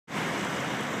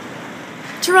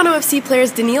Toronto FC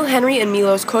players Doneil Henry and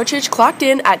Milos Kocic clocked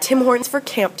in at Tim Hortons for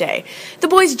camp day. The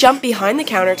boys jumped behind the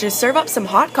counter to serve up some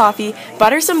hot coffee,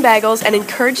 butter some bagels, and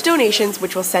encourage donations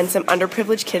which will send some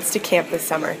underprivileged kids to camp this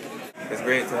summer. It's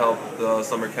great to help the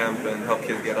summer camp and help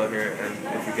kids get out here, and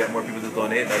if we get more people to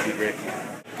donate, that'd be great.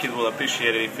 Kids will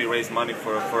appreciate it if we raise money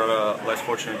for less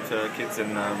fortunate kids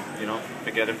and,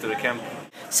 to get them to the camp.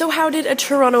 So how did a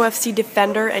Toronto FC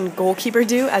defender and goalkeeper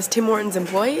do as Tim Hortons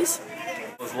employees?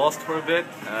 I was lost for a bit,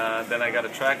 then I got a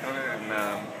track on it, and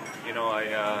I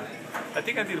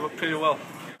think I did pretty well.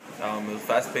 It was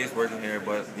fast-paced working here,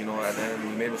 but at the end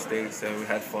we made mistakes and we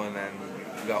had fun and we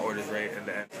got orders right at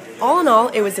the end. All in all,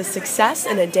 it was a success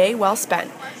and a day well spent.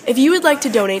 If you would like to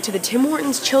donate to the Tim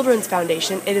Hortons Children's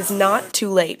Foundation, it is not too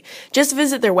late. Just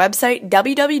visit their website,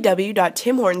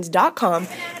 www.timhortons.com,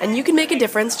 and you can make a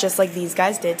difference just like these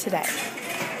guys did today.